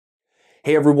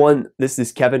Hey everyone, this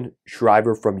is Kevin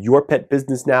Shriver from Your Pet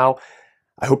Business Now.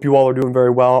 I hope you all are doing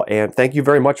very well, and thank you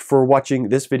very much for watching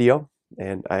this video.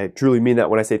 And I truly mean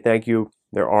that when I say thank you.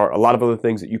 There are a lot of other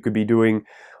things that you could be doing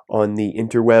on the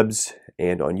interwebs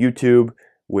and on YouTube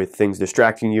with things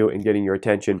distracting you and getting your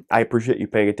attention. I appreciate you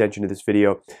paying attention to this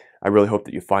video. I really hope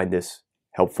that you find this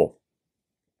helpful.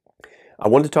 I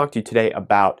wanted to talk to you today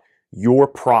about your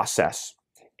process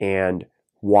and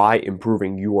why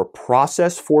improving your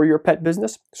process for your pet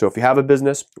business. So if you have a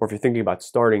business or if you're thinking about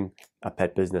starting a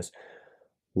pet business,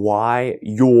 why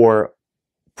your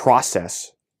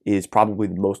process is probably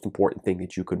the most important thing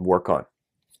that you can work on,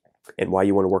 and why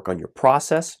you want to work on your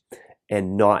process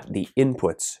and not the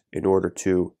inputs in order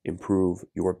to improve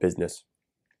your business.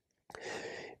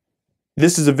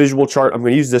 This is a visual chart. I'm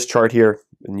going to use this chart here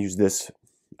and use this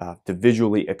to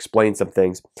visually explain some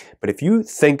things. But if you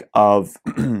think of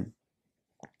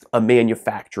a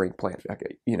manufacturing plant,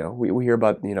 we hear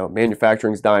about,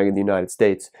 manufacturing is dying in the United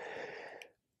States.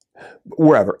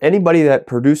 Wherever, anybody that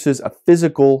produces a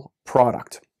physical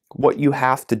product, what you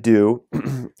have to do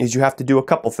is you have to do a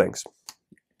couple things.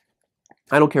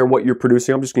 I don't care what you're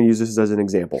producing. I'm just going to use this as an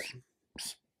example.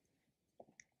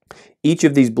 Each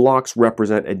of these blocks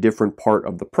represent a different part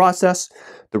of the process.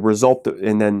 The result,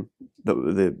 and then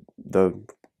the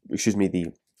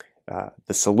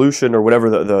solution, or whatever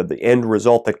the end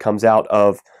result that comes out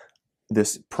of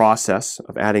this process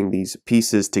of adding these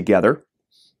pieces together,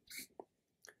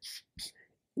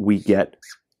 we get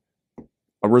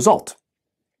a result.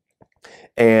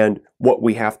 And what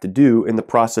we have to do in the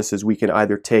process is we can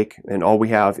either take, and all we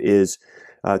have is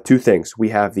two things. We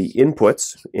have the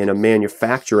inputs in a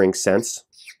manufacturing sense.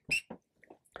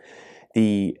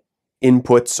 The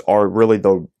inputs are really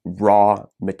the raw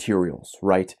materials,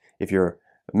 right? If you're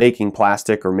making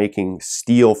plastic or making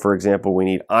steel, for example, we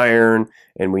need iron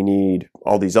and we need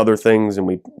all these other things.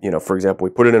 And for example, we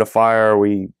put it in a fire,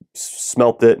 we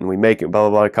smelt it and we make it, blah,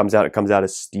 blah, blah. It comes out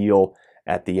as steel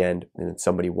at the end, and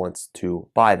somebody wants to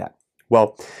buy that.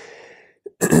 Well,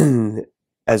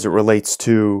 as it relates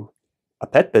to a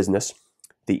pet business,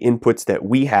 the inputs that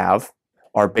we have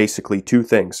are basically two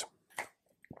things.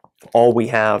 All we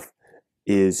have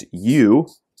is you,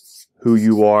 who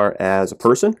you are as a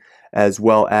person, as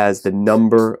well as the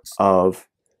number of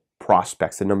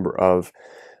prospects, the number of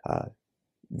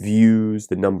views,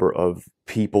 the number of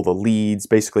people, the leads,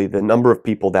 basically the number of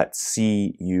people that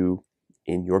see you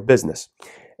in your business.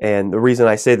 And the reason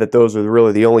I say that those are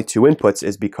really the only two inputs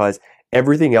is because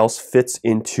everything else fits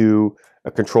into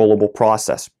a controllable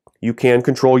process. You can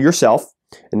control yourself,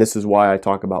 and this is why I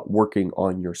talk about working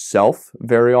on yourself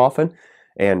very often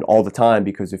and all the time,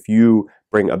 because if you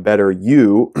bring a better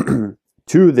you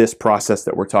to this process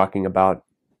that we're talking about,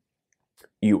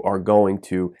 you are going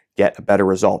to get a better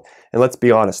result. And let's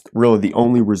be honest, really the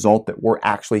only result that we're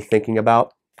actually thinking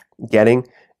about getting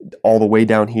all the way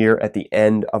down here at the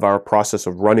end of our process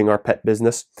of running our pet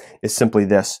business is simply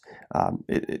this.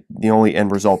 The only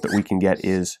end result that we can get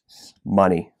is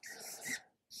money.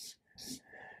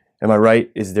 Am I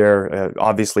right? Is there,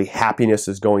 obviously happiness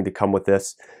is going to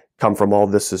come from all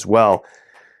this as well.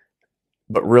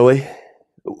 But really,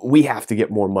 we have to get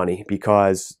more money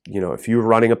because, if you're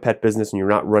running a pet business and you're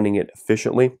not running it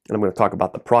efficiently, and I'm going to talk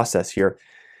about the process here,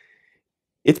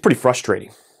 it's pretty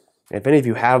frustrating. If any of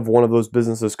you have one of those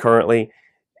businesses currently,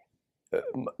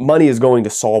 money is going to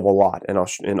solve a lot. And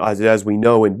as we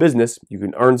know in business, you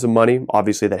can earn some money.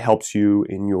 Obviously, that helps you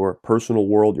in your personal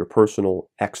world, your personal,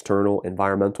 external,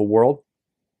 environmental world.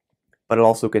 But it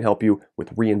also can help you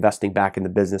with reinvesting back in the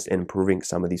business and improving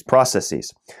some of these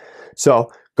processes. So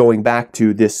going back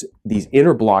to these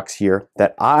inner blocks here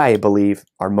that I believe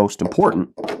are most important,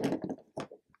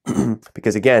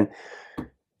 because again,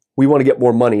 we want to get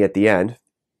more money at the end.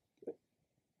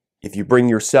 If you bring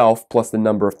yourself plus the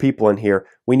number of people in here,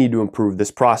 we need to improve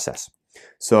this process.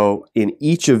 So in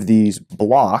each of these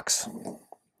blocks,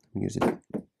 we use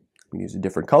a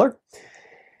different color.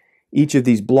 Each of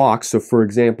these blocks, so for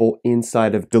example,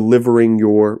 inside of delivering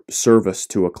your service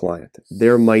to a client,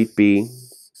 there might be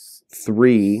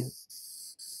 3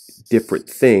 different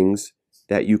things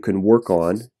that you can work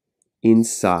on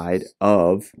inside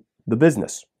of the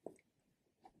business.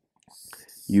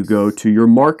 You go to your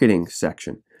marketing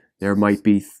section. There might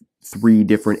be 3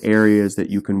 different areas that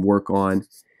you can work on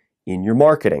in your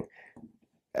marketing.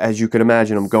 As you can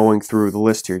imagine, I'm going through the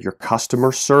list here. Your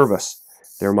customer service.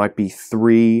 There might be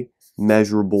 3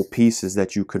 measurable pieces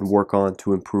that you can work on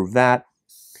to improve that.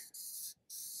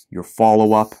 Your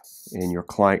follow-up and your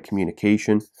client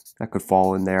communication, that could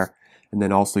fall in there. And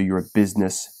then also your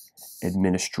business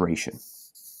administration.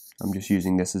 I'm just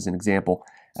using this as an example.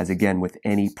 as again with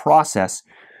any process,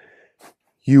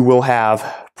 you will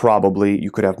have probably,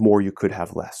 you could have more, you could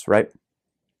have less, right?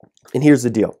 And here's the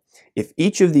deal. If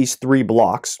each of these 3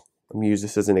 blocks, I'm going to use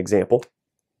this as an example,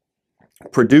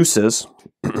 produces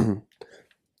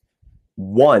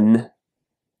 1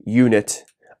 unit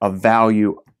of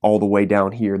value all the way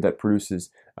down here that produces,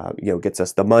 gets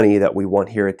us the money that we want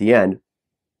here at the end.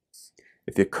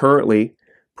 If it currently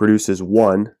produces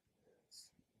 1,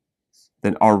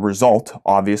 then our result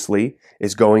obviously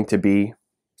is going to be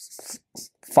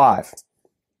 5.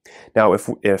 Now,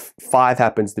 if 5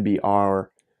 happens to be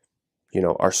our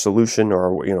solution,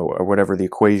 or whatever the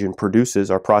equation produces,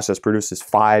 our process produces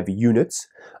 5 units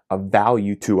of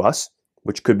value to us,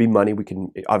 which could be money. We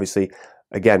can obviously,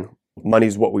 again, money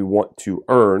is what we want to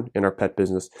earn in our pet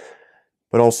business,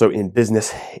 but also in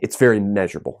business, it's very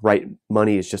measurable, right?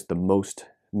 Money is just the most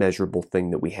measurable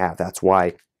thing that we have. That's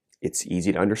why it's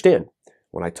easy to understand.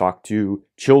 When I talk to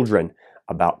children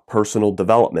about personal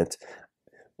development,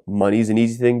 money is an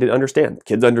easy thing to understand.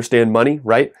 Kids understand money,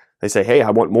 right? They say, hey, I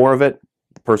want more of it.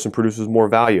 The person produces more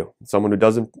value. Someone who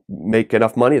doesn't make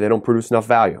enough money, they don't produce enough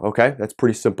value. Okay, that's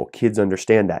pretty simple. Kids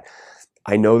understand that.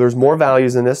 I know there's more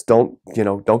values in this. Don't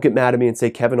get mad at me and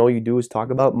say, Kevin, all you do is talk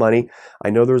about money.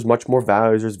 I know there's much more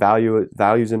values. There's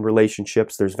values in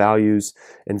relationships. There's values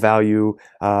and value,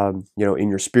 in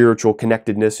your spiritual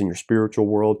connectedness, in your spiritual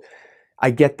world. I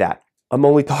get that. I'm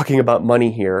only talking about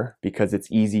money here because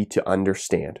it's easy to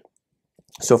understand.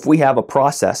 So if we have a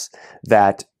process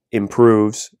that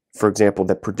improves, for example,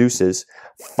 that produces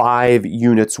 5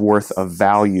 units worth of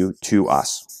value to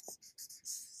us.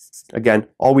 Again,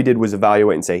 all we did was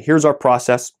evaluate and say, here's our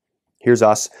process, here's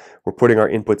us, we're putting our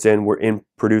inputs in, we're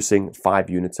producing 5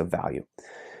 units of value.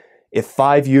 If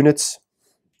 5 units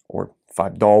or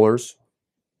 $5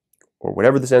 or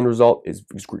whatever this end result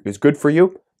is good for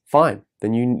you, fine,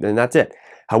 then that's it.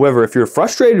 However, if you're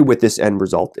frustrated with this end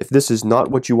result, if this is not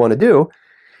what you want to do,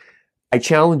 I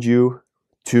challenge you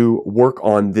to work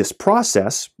on this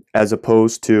process as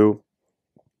opposed to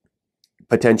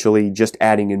potentially just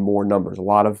adding in more numbers. A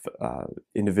lot of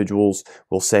individuals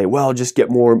will say, well, just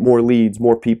get more leads,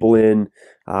 more people in,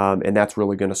 and that's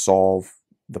really going to solve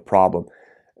the problem.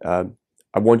 You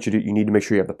need to make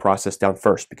sure you have the process down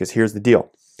first, because here's the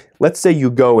deal. Let's say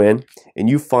you go in and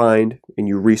you find and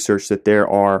you research that there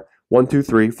are 1, 2,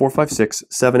 3, 4, 5, 6,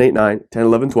 7, 8, 9, 10,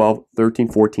 11, 12, 13,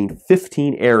 14,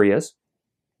 15 areas,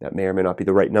 that may or may not be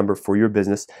the right number for your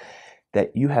business,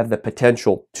 that you have the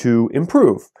potential to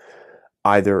improve.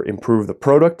 Either improve the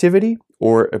productivity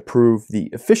or improve the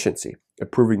efficiency.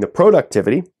 Improving the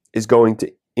productivity is going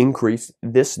to increase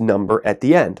this number at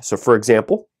the end. So for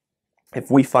example, if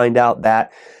we find out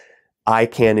that I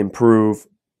can improve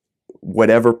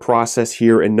whatever process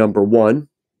here in number 1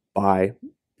 by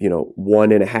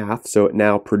 1.5, so it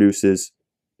now produces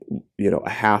a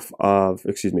half of,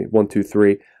 1, 2,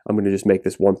 3, I'm going to just make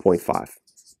this 1.5.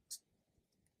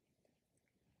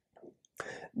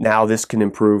 Now this can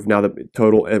improve. Now the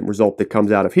total end result that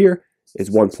comes out of here is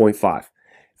 1.5.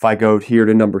 If I go here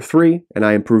to number 3 and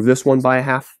I improve this one by a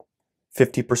half,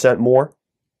 50% more,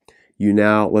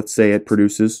 let's say it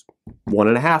produces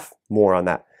 1.5 more on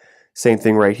that. Same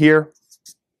thing right here.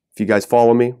 If you guys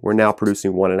follow me, we're now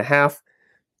producing 1.5,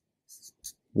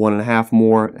 1.5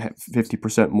 more,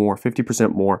 50% more,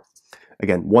 50% more.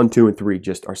 Again, 1, 2, and 3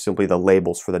 just are simply the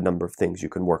labels for the number of things you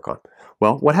can work on.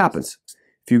 Well, what happens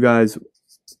if you guys,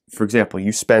 for example,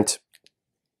 you spent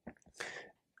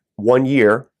 1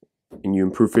 year and you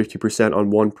improve 50% on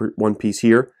one piece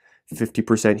here,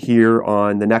 50% here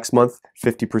on the next month,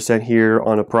 50% here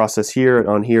on a process here, and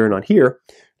on here and on here,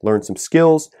 learn some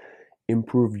skills,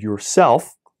 improve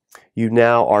yourself. You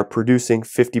now are producing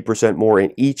 50% more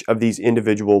in each of these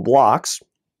individual blocks.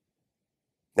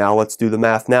 Now let's do the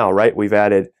math now, right? We've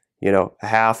added, a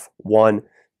half, 1,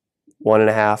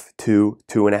 1.5, 2,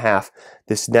 2.5.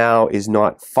 This now is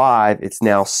not 5, it's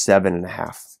now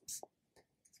 7.5.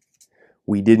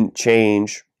 We didn't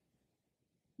change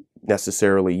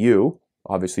necessarily you.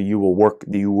 Obviously you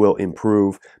will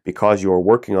improve because you are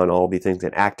working on all these things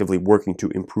and actively working to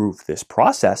improve this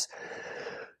process.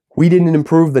 We didn't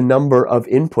improve the number of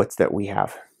inputs that we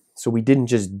have. So we didn't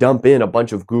just dump in a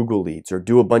bunch of Google leads or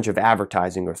do a bunch of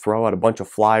advertising or throw out a bunch of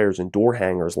flyers and door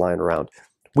hangers lying around.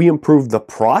 We improved the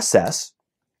process,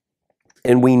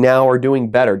 and we now are doing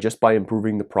better just by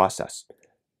improving the process.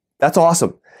 That's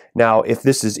awesome. Now, if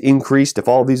this is increased, if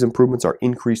all of these improvements are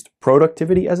increased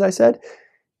productivity, as I said,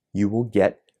 you will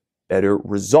get better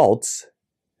results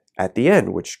at the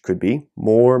end, which could be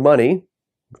more money,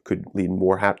 could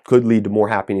lead to more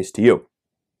happiness to you.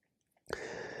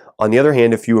 On the other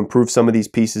hand, if you improve some of these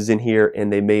pieces in here,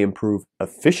 and they may improve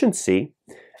efficiency,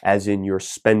 as in you're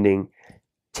spending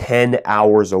 10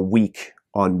 hours a week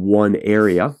on one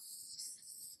area.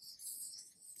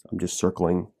 I'm just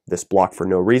circling this block for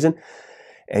no reason.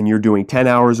 And you're doing 10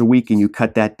 hours a week, and you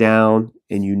cut that down,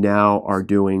 and you now are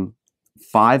doing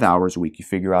 5 hours a week. You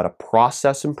figure out a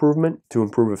process improvement to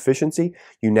improve efficiency.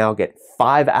 You now get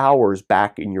 5 hours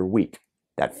back in your week.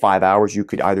 That 5 hours you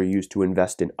could either use to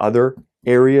invest in other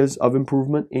areas of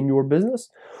improvement in your business,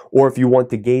 or if you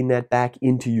want to gain that back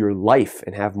into your life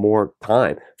and have more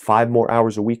time. 5 more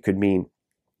hours a week could mean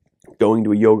going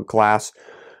to a yoga class,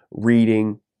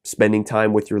 reading, spending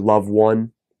time with your loved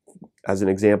one, as an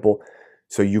example.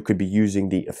 So you could be using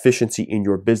the efficiency in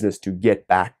your business to get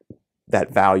back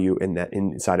that value in that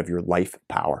inside of your life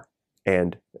power.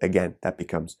 And again, that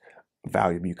becomes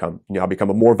value. You now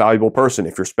become a more valuable person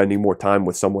if you're spending more time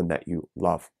with someone that you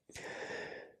love.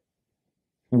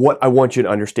 What I want you to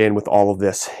understand with all of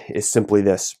this is simply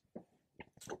this.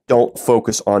 Don't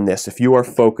focus on this. If you are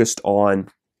focused on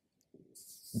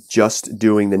just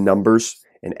doing the numbers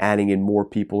and adding in more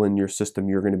people in your system,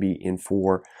 you're going to be in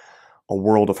for a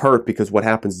world of hurt, because what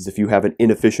happens is if you have an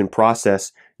inefficient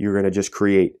process, you're going to just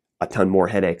create a ton more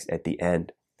headaches at the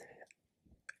end.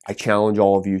 I challenge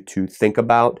all of you to think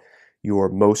about your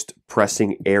most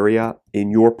pressing area in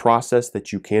your process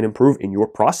that you can improve in your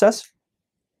process.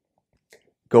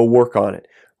 Go work on it.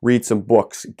 Read some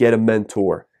books, get a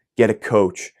mentor, get a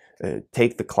coach,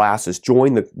 take the classes,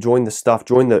 join the stuff,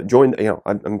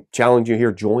 I'm challenging you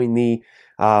here, join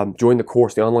the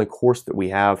course, the online course that we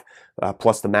have,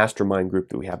 plus the mastermind group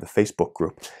that we have, the Facebook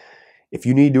group. If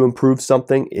you need to improve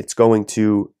something, it's going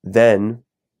to then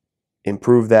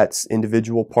improve that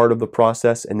individual part of the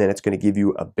process, and then it's going to give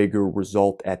you a bigger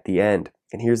result at the end.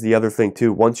 And here's the other thing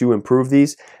too. Once you improve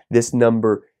these, this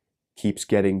number keeps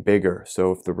getting bigger.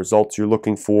 So if the results you're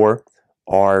looking for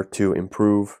are to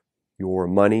improve your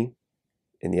money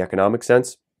in the economic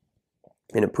sense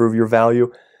and improve your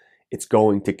value, it's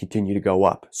going to continue to go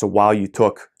up. So while you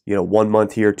took, 1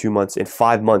 month here, 2 months, in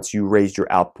 5 months, you raised your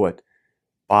output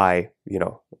by,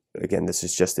 again, this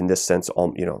is just in this sense,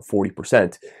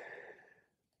 40%.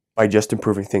 By just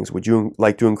improving things. Would you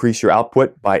like to increase your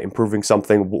output by improving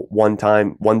something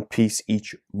one piece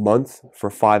each month for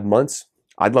 5 months?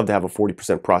 I'd love to have a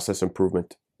 40% process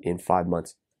improvement in 5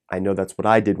 months. I know that's what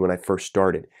I did when I first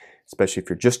started, especially if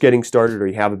you're just getting started or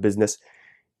you have a business.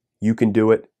 You can do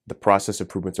it. The process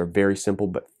improvements are very simple,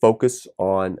 but focus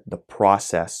on the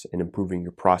process and improving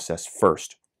your process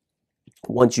first.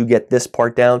 Once you get this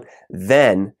part down,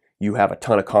 then you have a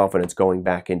ton of confidence going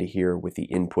back into here with the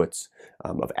inputs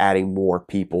of adding more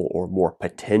people or more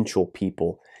potential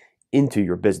people into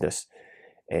your business.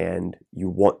 And you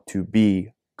want to be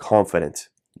confident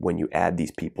when you add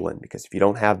these people in, because if you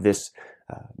don't have this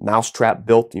mousetrap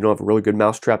built, you don't have a really good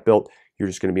mousetrap built, you're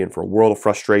just going to be in for a world of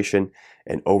frustration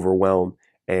and overwhelm.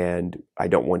 And I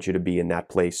don't want you to be in that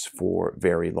place for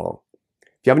very long.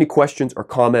 If you have any questions or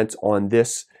comments on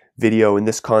this video and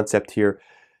this concept here,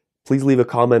 please leave a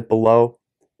comment below.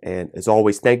 And as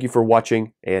always, thank you for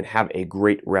watching and have a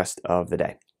great rest of the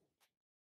day.